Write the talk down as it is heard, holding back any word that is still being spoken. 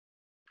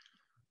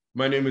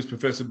My name is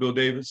Professor Bill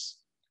Davis.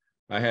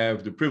 I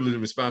have the privilege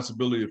and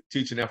responsibility of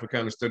teaching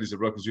Africana Studies at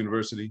Rutgers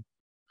University.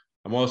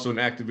 I'm also an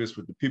activist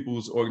with the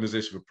People's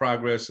Organization for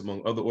Progress,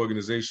 among other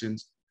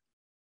organizations,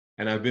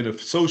 and I've been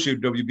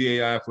associated with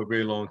WBAI for a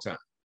very long time.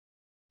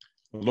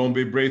 Malone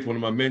Bay Braith, one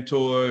of my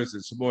mentors,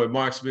 and Samoy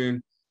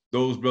Marksman,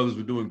 those brothers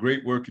were doing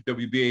great work at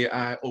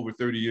WBAI over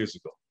 30 years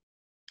ago.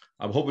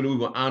 I'm hoping that we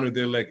will honor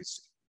their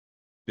legacy.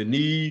 The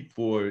need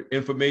for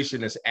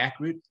information that's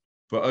accurate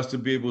for us to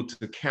be able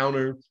to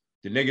counter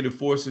the negative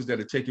forces that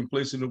are taking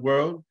place in the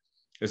world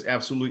is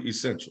absolutely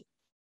essential.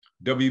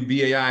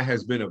 WBAI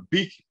has been a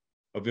beacon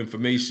of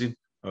information,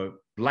 of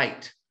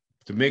light,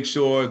 to make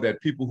sure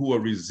that people who are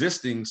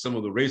resisting some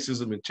of the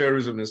racism and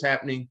terrorism that's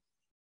happening,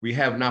 we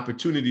have an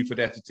opportunity for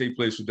that to take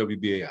place with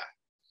WBAI.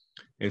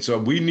 And so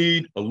we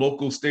need a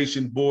local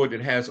station board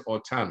that has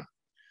autonomy.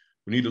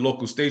 We need a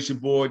local station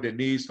board that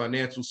needs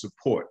financial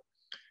support.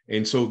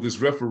 And so this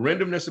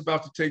referendum that's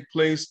about to take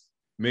place,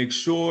 make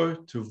sure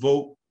to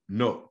vote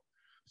no.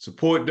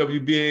 Support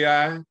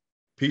WBAI,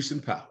 peace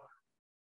and power.